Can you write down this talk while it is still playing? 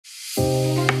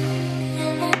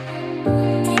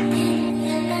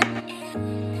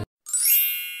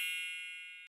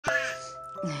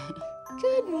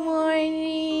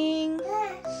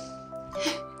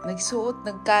Nagsuot,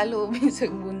 nagkalo,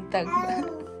 bisag buntag.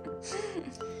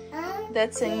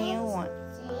 That's a new one.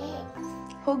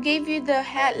 Who gave you the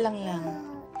hat, Lang Lang?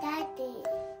 Daddy.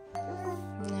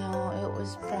 No, it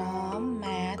was from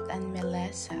Matt and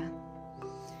Melissa.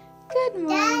 Good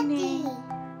morning.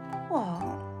 Daddy.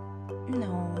 Wow.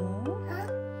 No.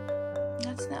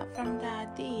 That's not from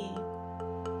Daddy.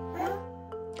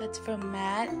 That's from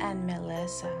Matt and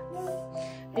Melissa.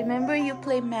 Remember you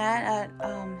play Matt at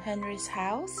Henry's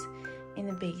house in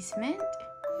the basement?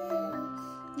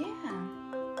 Yeah.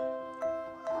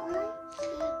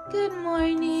 Good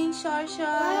morning, Shar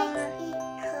Shar.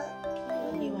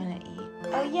 You wanna eat?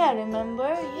 Oh yeah,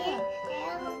 remember?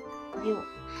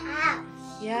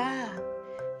 Yeah.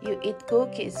 You eat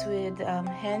cookies with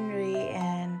Henry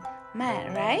and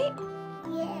Matt, right?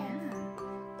 Yeah.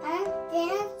 And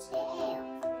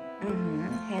dancing.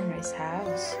 Henry's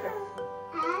house.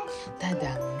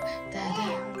 Dadang,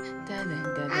 dadang, dadang,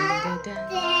 dadang, dadang.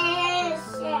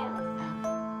 Dancing.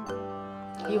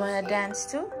 You wanna dance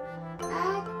too?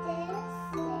 Dancing.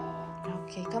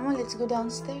 Okay, come on, let's go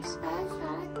downstairs.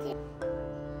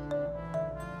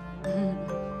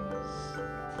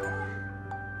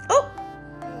 Oh!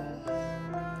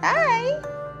 Hi!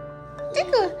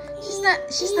 Tickle!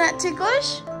 She's not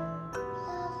ticklish?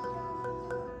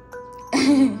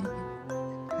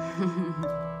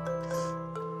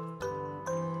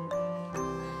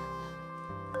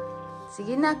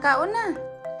 Sige na, kaon na.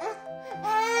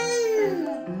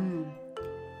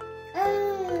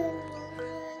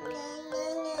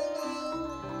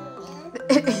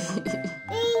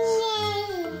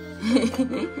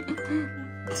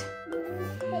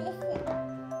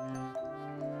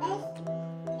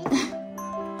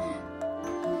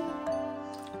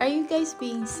 Are you guys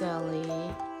being silly?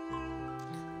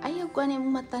 Ayaw ko na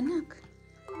yung matanak.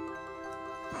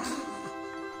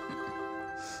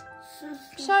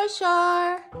 Shar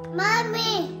Shar.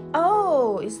 Mommy.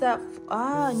 Oh, is that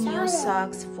new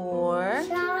socks for?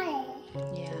 Sorry.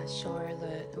 Yeah,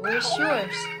 Charlotte. Where's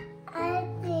yours? I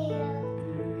feel.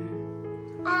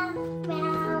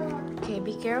 Okay,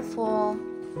 be careful.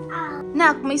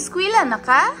 Nak, may skwila na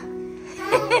ka?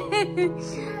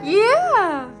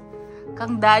 Yeah.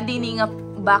 Kang daddy ni nga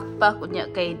backpack unya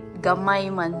kay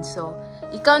gamay man, so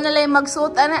ikaw na lang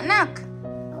magsuot anak nak.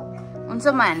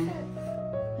 Unsa man?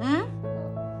 Yeah.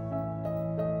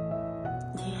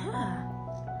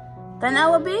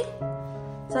 Tanawa be?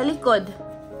 Sa likod.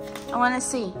 I wanna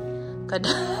see.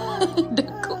 Kada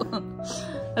dako.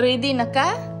 Ready na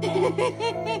ka?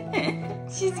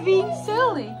 She's being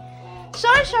silly.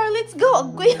 Shar, let's go.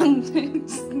 Aguyang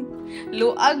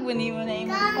luag mo mo na yung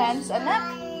pants,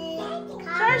 anak.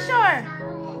 Shar.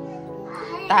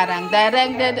 Tarang,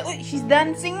 darang, dadang. Uy, she's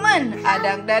dancing man.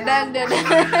 Adang, dadang, dadang.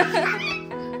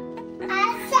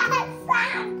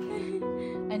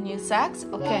 A new socks?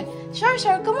 Okay. Shar,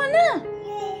 come on na.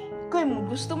 Kaya mo,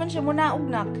 gusto man siya muna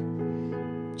ugnak.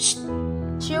 Shh.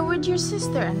 Share with your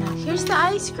sister, anak. Here's the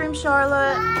ice cream,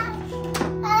 Charlotte.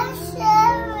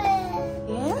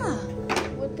 Yeah.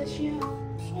 What does she have?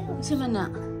 Ano man na?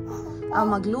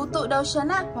 Magluto daw siya,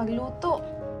 nak. Magluto.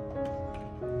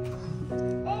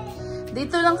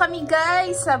 Dito lang kami,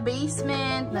 guys, sa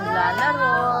basement.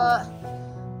 Naglalaro.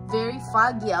 Very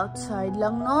foggy outside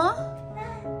lang, no?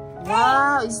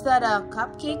 Wow, is that a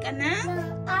cupcake, anak?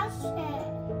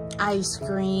 Ice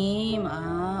cream.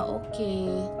 Okay.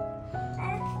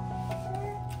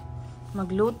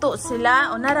 Magluto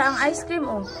sila. O, nara ang ice cream,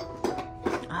 oh.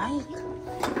 Ay.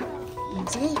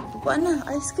 Sige, pupuan na.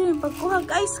 Ice cream. Pagkuhag,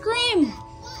 ice cream.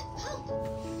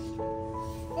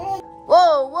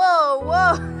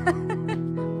 Whoa.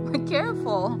 Be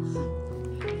careful.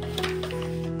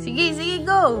 Sige,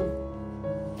 go.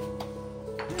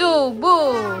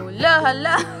 Tubo.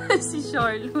 Hala. Si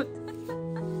Charlotte.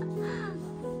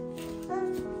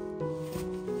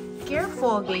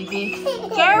 Careful, baby.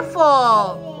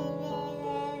 Careful.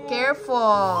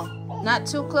 Not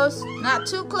too close. Not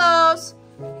too close,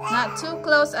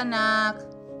 anak.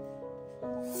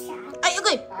 Ay,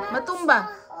 okay. Matumba.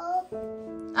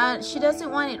 She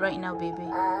doesn't want it right now, baby.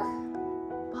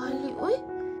 Bali. Uy.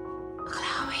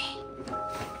 Chloe.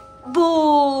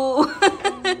 Boo!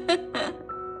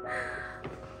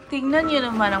 Tingnan nyo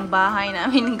naman ang bahay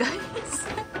namin, guys.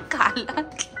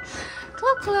 Kalat.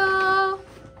 Klo.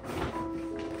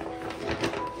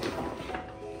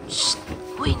 Shh!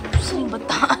 Uy, saan yung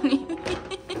bataan eh?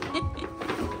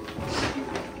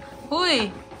 Uy!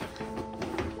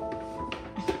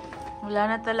 Wala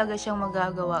na talaga siyang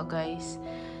magagawa, guys.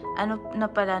 Ano na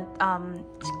pala,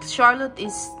 Charlotte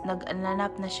is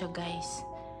nag-ananap na siya, guys.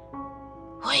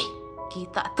 Uy!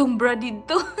 Kita itong bra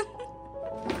dito.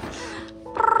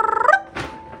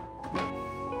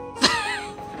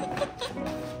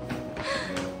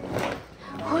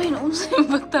 Unsa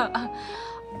yung bata?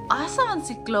 Asa man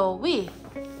si Chloe?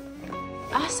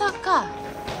 Asa ka?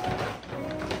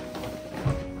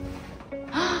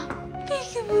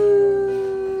 Peekaboo!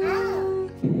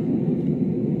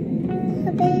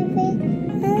 Baby.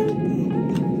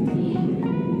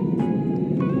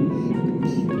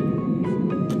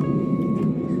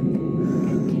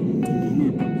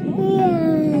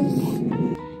 Yes.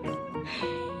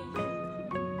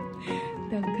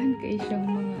 Daghan kay siyang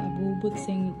mga abubot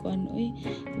sa ikuan oy,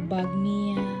 bag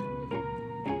niya.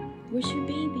 Where's your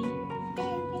baby?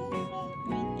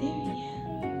 Right there, yeah.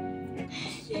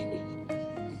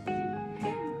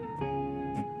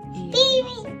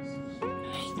 Baby.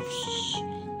 Right, shh.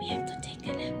 We have to take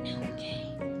a nap now,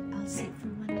 okay? I'll sit for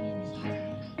 1 minute,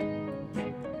 okay?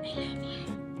 I love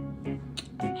you.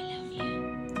 I love you.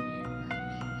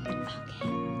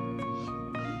 Okay.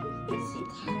 Sit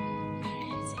down.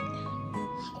 Alright, sit down.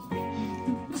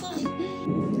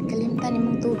 Kalimtan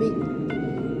imong tubig.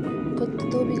 Put the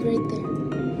tubig right there.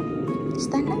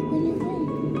 Stand up when you're ready.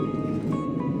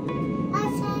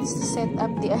 Set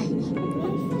up the eye.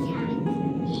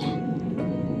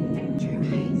 Your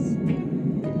eyes.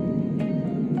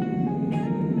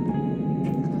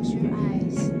 Close your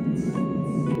eyes.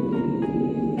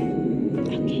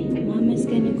 Okay, Mama's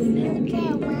gonna go now, okay?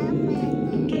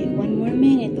 Okay, 1 more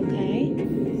minute, okay?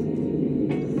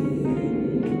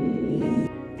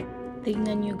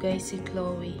 Tingnan nyo guys si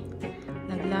Chloe.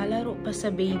 Naglalaro pa sa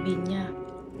baby niya.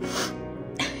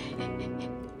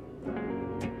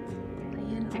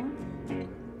 Ayan oh.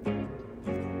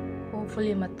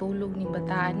 Hopefully matulog ni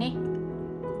bataan eh.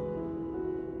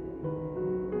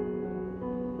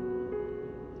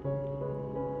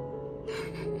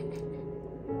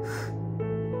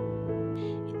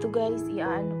 Ito guys,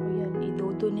 iaano ko yan.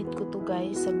 Idodonate ko to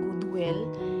guys sa Goodwill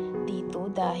dito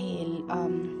dahil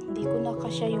hindi ko na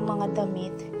kasya yung mga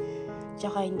damit.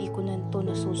 Tsaka hindi ko na ito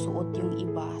nasusuot yung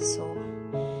iba. So,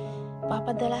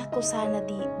 papadala ko sana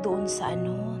doon sa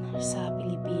sa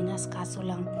Pilipinas. Kaso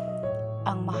lang,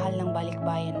 ang mahal ng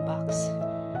balikbayan box.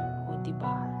 O,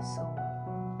 diba? So,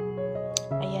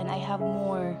 ayan, I have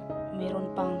more. Meron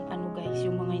pang, guys,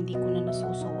 yung mga hindi ko na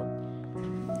nasusuot.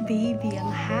 Baby, ang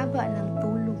haba ng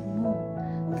tulog mo.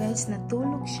 Guys,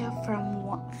 natulog siya from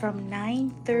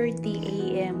 9:30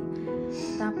 AM.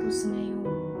 Tapos ngayon,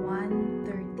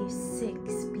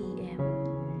 1:36 PM.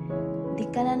 Di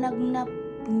ka na nagnap,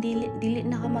 dili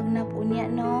na ka magnap unya,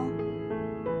 no?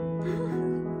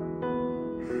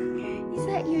 Is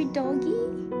that your doggy?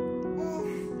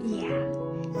 Yeah.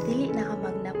 Dili na ka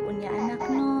magnap unya, anak,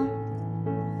 no?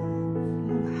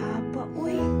 Ang haba,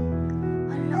 uy.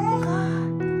 Alam ka.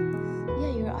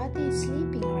 Yeah, your ate is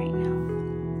sleeping right now.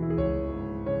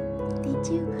 Did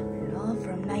you? No,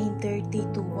 from 9:30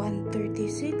 to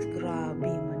 1:36. Grabe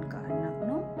man ka, anak,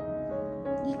 no?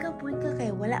 Ikapoy ka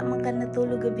kay wala man ka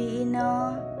natulog gabi,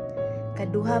 no?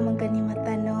 Kaduha man ka ni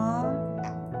mata, no?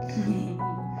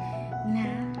 Na,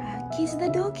 kiss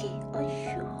the doggy. Oh,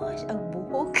 shush. Ang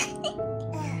buhok.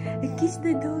 Kiss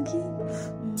the doggy.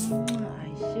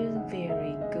 She's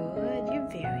very good. You're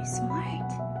very smart.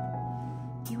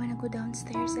 You wanna go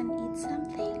downstairs and eat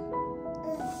something?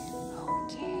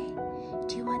 Okay.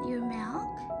 Do you want your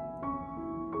milk?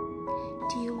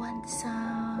 Do you want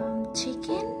some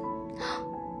chicken?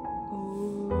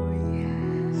 Oh,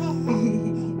 yeah.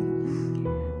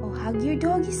 Oh, hug your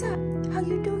doggy, sa. Hug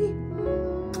your doggy.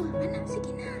 Anak,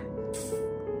 sige na.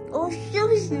 Oh,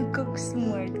 shush. Kung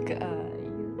smart ka.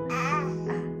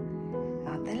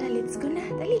 Oh, tala, let's go na.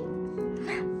 Dali.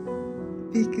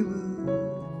 Peekaboo.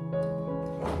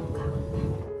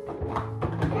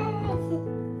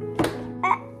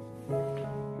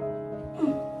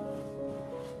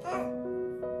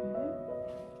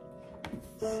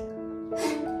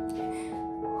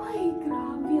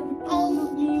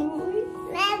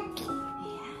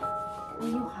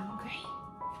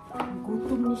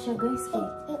 Siya guys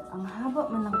ang haba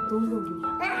man ng tulog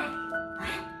niya.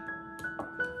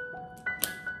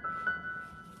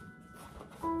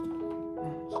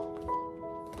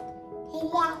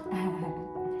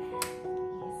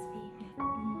 Yes, baby.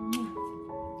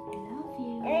 I love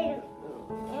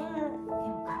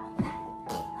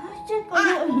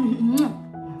you.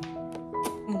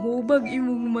 Mahubag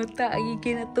imong mata ay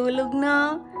kinatulog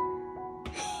na.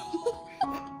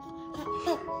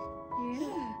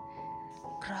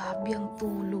 Grabe ang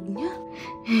tulog niya.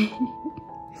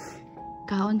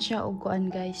 Kaon siya og kuan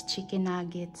guys, chicken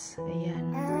nuggets.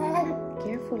 Ayan.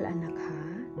 Careful anak ha.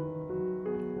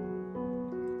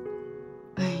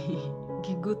 Ay,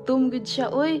 gigutom gud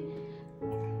siya oy.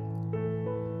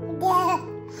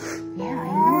 Yeah, I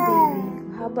know baby.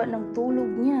 Haba ng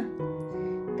tulog niya.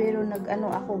 Pero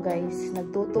nag-ano ako guys,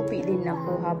 nagtutupi din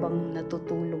ako habang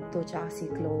natutulog to, tsaka si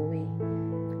Chloe.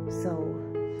 So,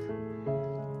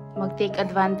 mag-take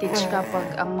advantage ka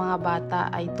pag ang mga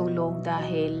bata ay tulog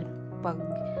dahil pag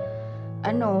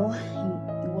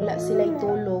wala sila'y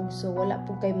tulog, so wala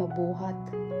po kayo mabuhat.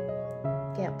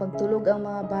 Kaya pag tulog ang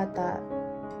mga bata,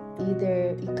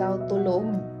 either ikaw tulog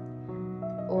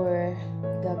or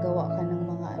gagawa ka ng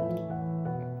mga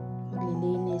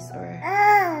maglilinis or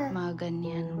mga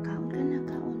ganyan. Kaon ka na,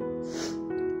 kaon.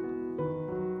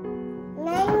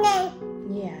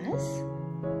 Yes?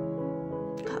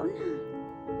 Kaon na.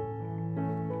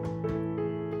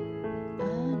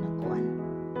 Nakuan.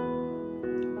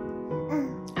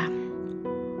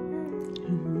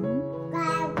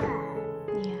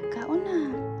 Yeah, kaon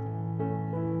na.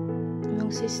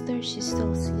 Yung sister, she's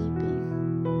still sleeping.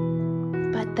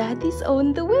 But Daddy's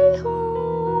on the way home.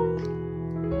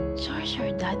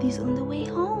 Sure, Daddy's on the way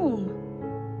home.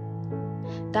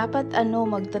 Dapat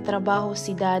magtatrabaho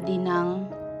si Daddy ng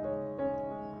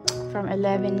from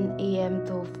 11 a.m.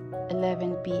 to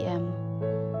 11 p.m.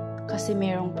 Kasi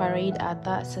merong parade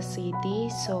ata sa city.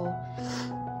 So,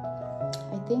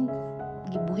 I think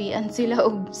gibuhian sila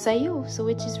og sayo. So,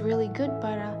 which is really good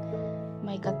para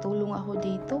may katulong ako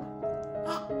dito.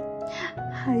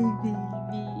 Hi,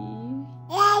 baby.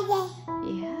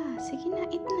 Yeah, sige na,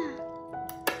 eat na.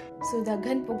 So,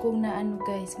 daghan po kong na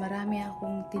guys, marami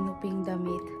akong tinuping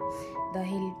damit.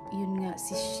 Dahil yun nga,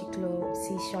 si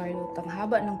Charlotte, ang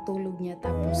haba ng tulog niya.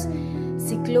 Tapos,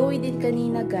 si Chloe din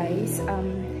kanina guys,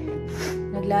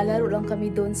 naglalaro lang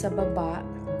kami doon sa baba.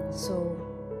 So,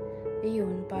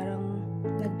 ayun, parang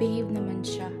nag-behave naman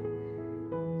siya.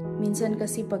 Minsan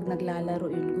kasi pag naglalaro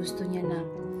yun, gusto niya na,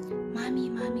 Mami,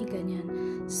 ganyan.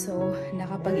 So,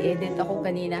 nakapag-edit ako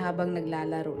kanina habang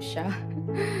naglalaro siya.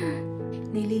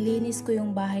 Nililinis ko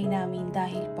yung bahay namin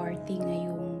dahil party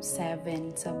ngayong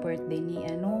 7 sa birthday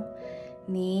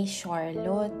ni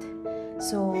Charlotte.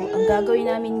 So, ang gagawin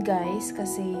namin guys,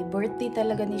 kasi birthday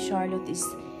talaga ni Charlotte is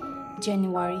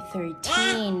January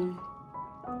 13.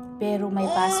 Pero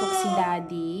may pasok si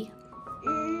Daddy.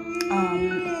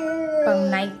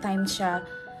 Pang nighttime siya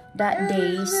that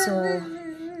day. So,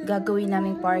 gagawin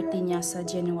namin party niya sa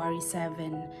January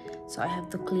 7. So, I have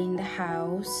to clean the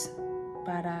house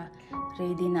para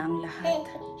ready na ang lahat.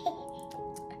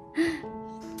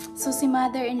 So, si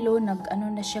mother-in-law, na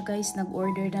siya guys,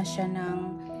 nag-order na siya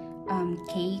ng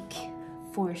cake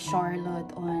for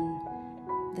Charlotte on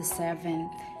the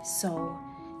 7th. So,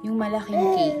 yung malaking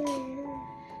cake.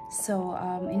 So,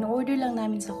 in-order lang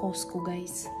namin sa Costco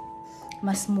guys.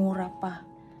 Mas mura pa.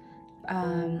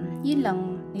 Yun lang,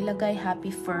 nilagay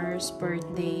happy first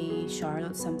birthday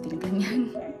Charlotte, something ganyan.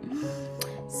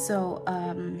 So,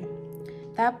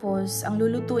 tapos, ang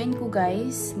lulutuin ko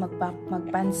guys,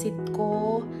 magpansit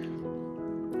ko,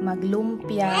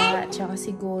 maglumpia, tsaka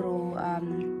siguro,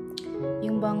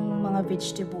 yung bang mga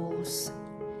vegetables.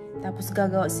 Tapos,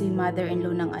 gagawa si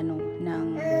mother-in-law ng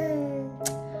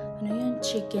yun,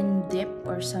 chicken dip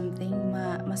or something.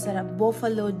 Masarap,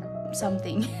 buffalo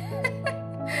something.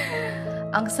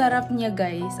 Ang sarap niya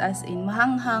guys, as in,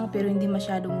 mahanghang, pero hindi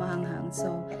masyadong mahanghang.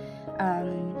 So,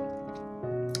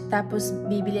 tapos,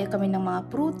 bibili kami ng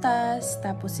mga prutas,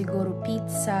 tapos siguro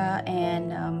pizza,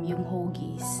 and yung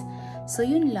hoagies. So,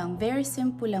 yun lang. Very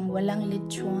simple lang. Walang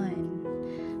lechon.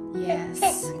 Yes.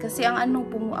 Kasi ang I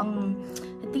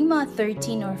think mga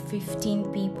 13 or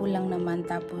 15 people lang naman,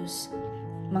 tapos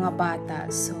mga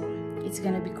bata. So, it's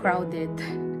gonna be crowded.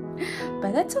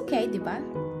 But that's okay, di ba?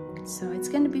 So, it's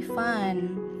gonna be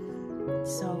fun.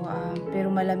 So,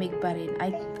 pero malamig pa rin.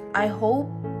 I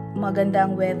hope maganda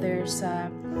ang weather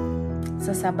sa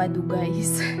Sabado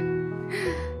guys.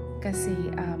 Kasi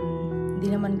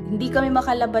hindi kami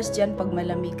makalabas diyan pag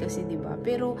malamig kasi 'di ba?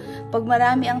 Pero pag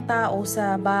marami ang tao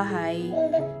sa bahay,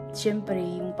 syempre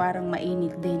yung parang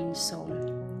mainit din. So,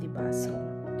 'di ba? So,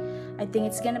 I think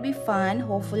it's gonna be fun.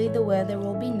 Hopefully the weather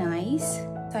will be nice.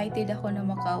 Excited ako na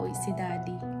makauwi si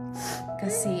Daddy.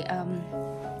 Kasi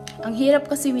ang hirap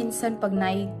kasi minsan pag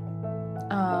night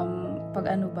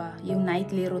yung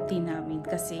nightly routine namin.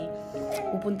 Kasi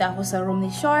pupunta ako sa room ni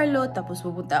Charlotte, tapos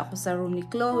pupunta ako sa room ni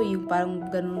Chloe, yung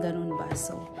parang ganun-ganun ba.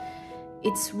 So,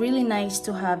 it's really nice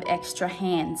to have extra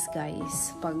hands,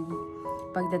 guys,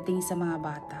 pagdating sa mga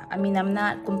bata. I mean, I'm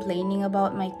not complaining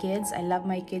about my kids. I love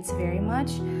my kids very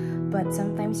much. But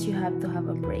sometimes you have to have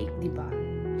a break, diba?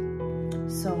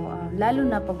 So, lalo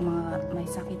na pag may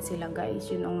sakit sila,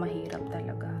 guys, yun ang mahirap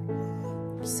talaga.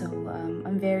 So,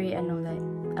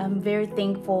 I'm very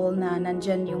thankful na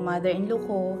nandyan yung mother-in-law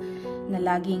ko, na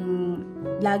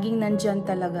laging nandyan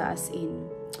talaga, as in.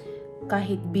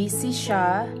 Kahit busy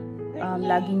siya,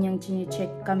 lagi niyang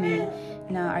chine-check kami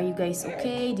na, are you guys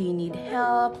okay? Do you need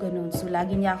help? Ganun. So,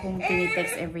 lagi niya akong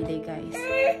tinitext everyday, guys.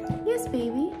 Yes,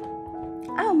 baby?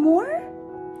 Ah, more?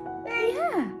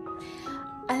 Yeah.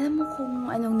 Alam mo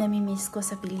kung anong namimiss ko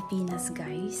sa Pilipinas,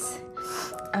 guys?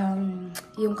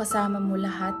 Yung kasama mo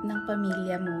lahat ng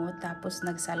pamilya mo, tapos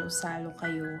nagsalo-salo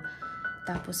kayo,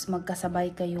 tapos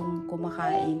magkasabay kayong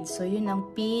kumakain. So, yun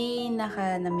ang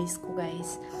pinaka-namiss ko,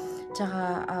 guys.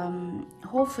 Tsaka,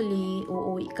 hopefully,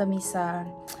 uuwi kami sa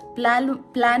plano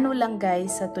lang,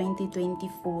 guys, sa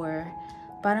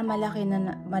 2024 para malaki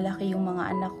yung mga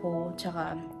anak ko,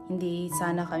 tsaka hindi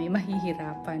sana kami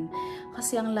mahihirapan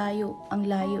kasi ang layo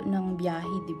ng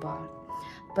biyahe, di ba?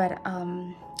 But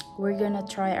we're gonna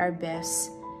try our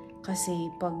best kasi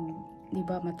pag, di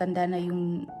ba, matanda na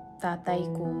yung tatay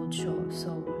ko,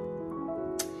 so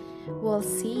we'll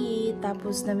see.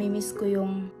 Tapos namimiss ko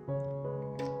yung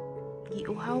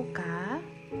giuhaw ka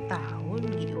taon,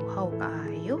 giuhaw ka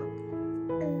ayo.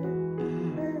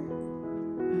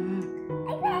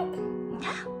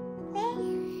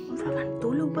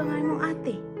 Tulog ba nga mong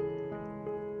ate?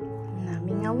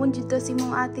 Namingawon dito si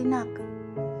mong ate, nak.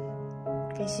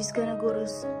 Okay, she's gonna go to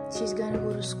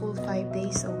school 5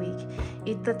 days a week.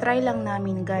 Ita-try lang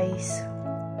namin, guys.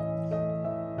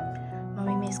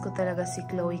 Mamimiss ko talaga si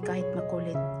Chloe kahit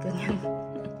makulit. Ganyan.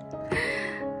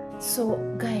 So,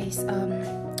 guys,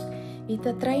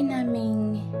 ita-try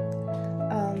namin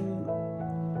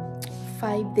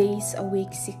 5 days a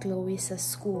week si Chloe sa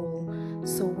school.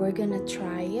 So, we're gonna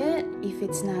try it. If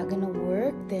it's not gonna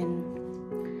work, then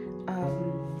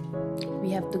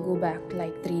we have to go back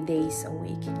like 3 days a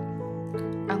week.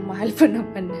 Ang mahal pa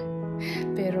naman.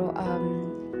 Pero,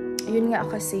 yun nga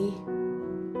kasi.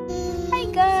 Hi,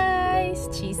 guys!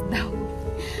 Cheese daw.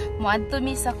 Maadto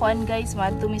mi sa kuan, guys.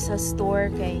 Maadto mi sa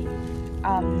store kay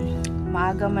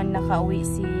maaga man nakauwi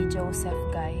si Joseph,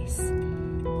 guys.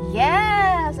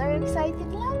 Yes! Are you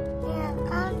excited lang? Yeah.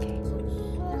 Okay.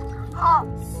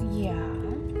 Yeah.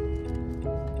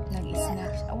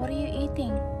 Nag-snack. What are you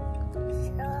eating?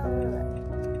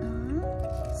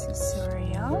 Si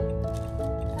cereal?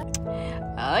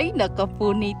 Ay,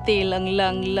 nakapunite lang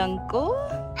ko.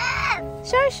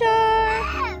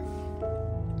 Shar!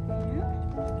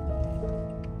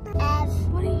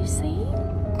 What are you saying?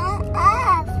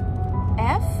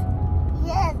 F?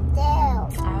 Yes, there.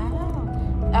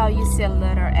 Oh, you say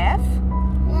letter F?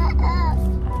 Yeah,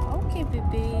 Okay,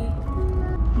 baby.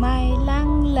 May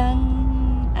lang.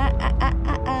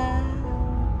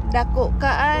 Dako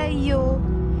kaayo.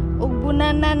 Ug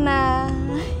bunanana.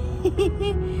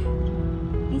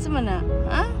 Unsa man na?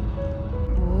 Ha?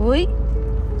 Uy.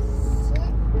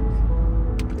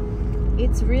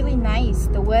 It's really nice.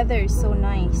 The weather is so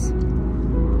nice.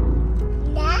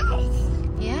 Nice.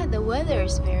 Yeah, the weather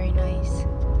is very nice.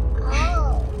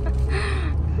 Oh.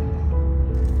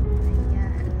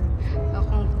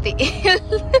 Akong tiil.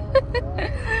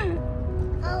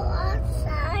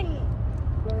 Sun.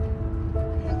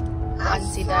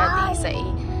 Si Daddy sa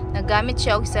nagamit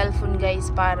siya og cellphone, guys,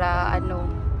 para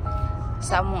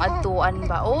sa among adtuan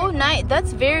ba. Oh, nice.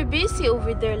 That's very busy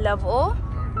over there, love. Oh,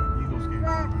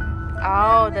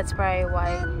 that's probably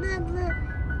why.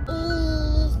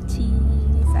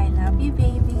 Cheese, I love you,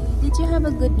 baby. Did you have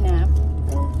a good nap?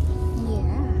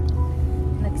 Yeah.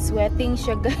 Nag-sweating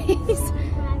siya, guys.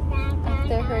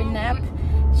 After her nap.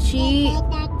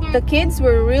 The kids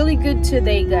were really good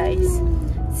today, guys.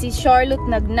 Si Charlotte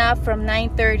nag-nap from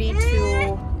 9:30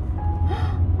 to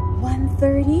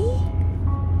 1:30.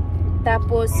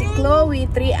 Tapos si Chloe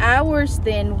 3 hours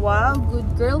din. Wow, good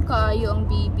girl kayo ang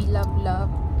baby, love.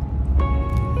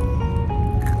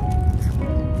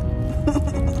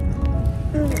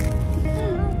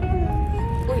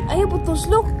 Uy, ayaw putos,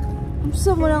 look.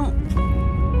 Gusto mo lang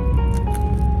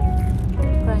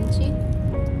crunchy?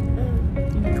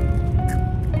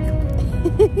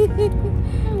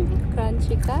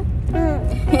 Crunchy ka?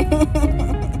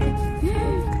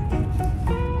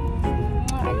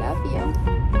 I love you.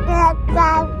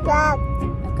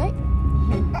 Okay.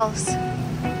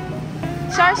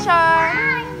 Shar.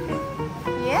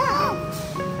 Yeah.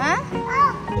 Ha?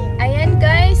 Ayan,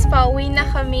 guys, pauwi na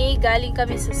kami. Galing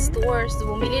kami sa stores.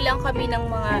 Bumili lang kami ng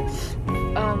mga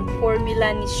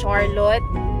formula ni Charlotte.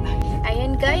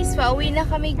 Ayan, guys, pauwi na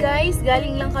kami, guys.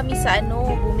 Galing lang kami sa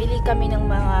bumili kami ng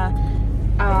mga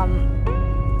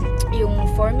yung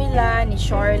formula ni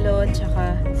Charlotte,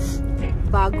 tsaka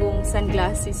bagong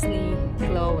sunglasses ni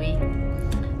Chloe.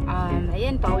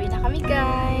 Ayan, pauwi na kami,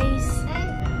 guys.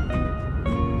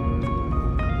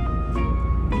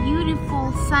 Beautiful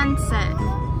sunset.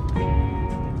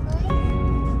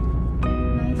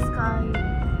 Nice sky.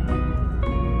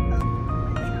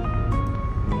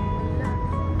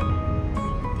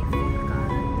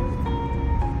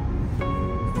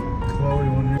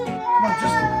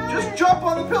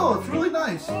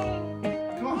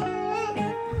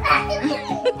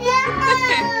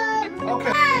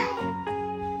 Okay.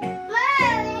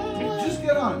 Just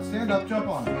get on it. Stand up, jump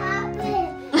on it.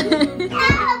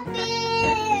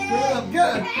 Stand up,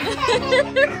 get it.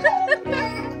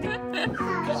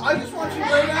 I just want you to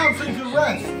lay down so you can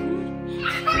rest.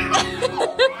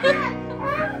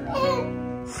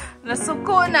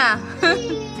 Nasuko na.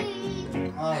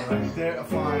 Alright, there.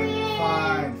 Fine. You can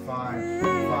have it.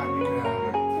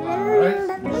 Alright.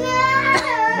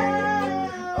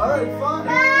 Alright, fine.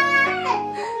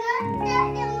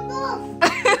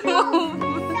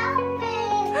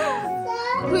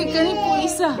 Uy, kani po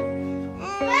isa.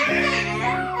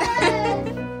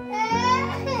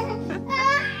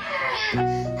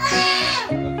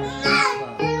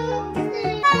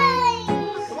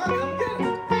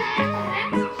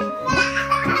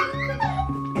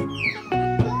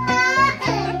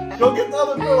 Go get the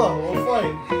other pillow. We'll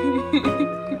fight.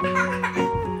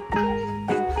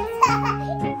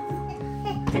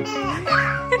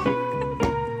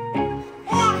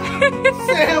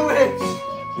 Sandwich!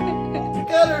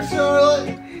 Get her, Charlotte!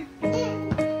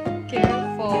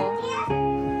 Careful.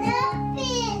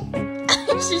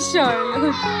 Si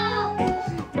Charlotte.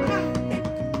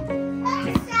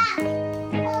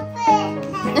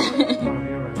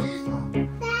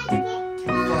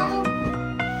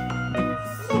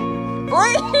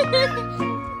 Uy!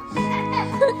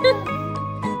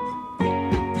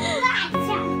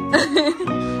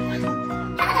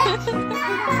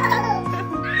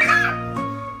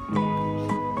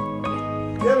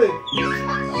 Get it!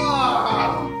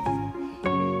 Ah.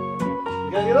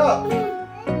 You gotta get up!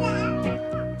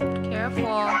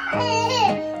 Careful.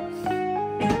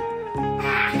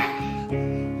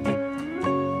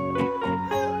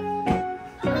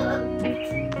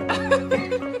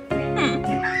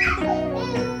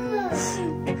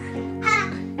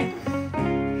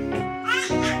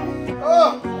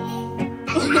 Oh!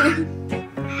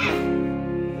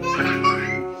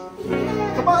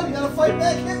 Come on, you gotta fight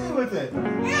back. Hit me with it.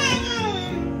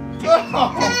 Oh!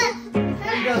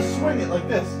 You gotta swing it like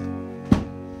this.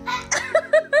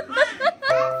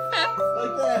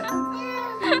 Like that.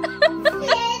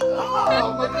 Oh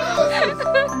my gosh!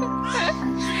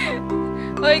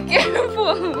 Uy,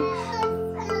 careful.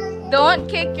 Don't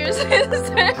kick your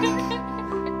sister.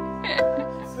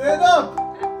 Stand up!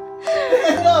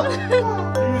 Stand up!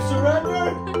 Do you surrender?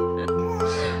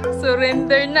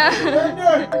 Surrender na.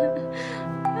 Surrender!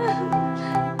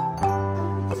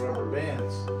 Rubber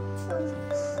bands.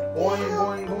 Boing,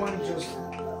 boing, boing, just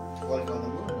like on the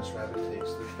moon, Miss Rabbit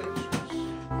takes the picture.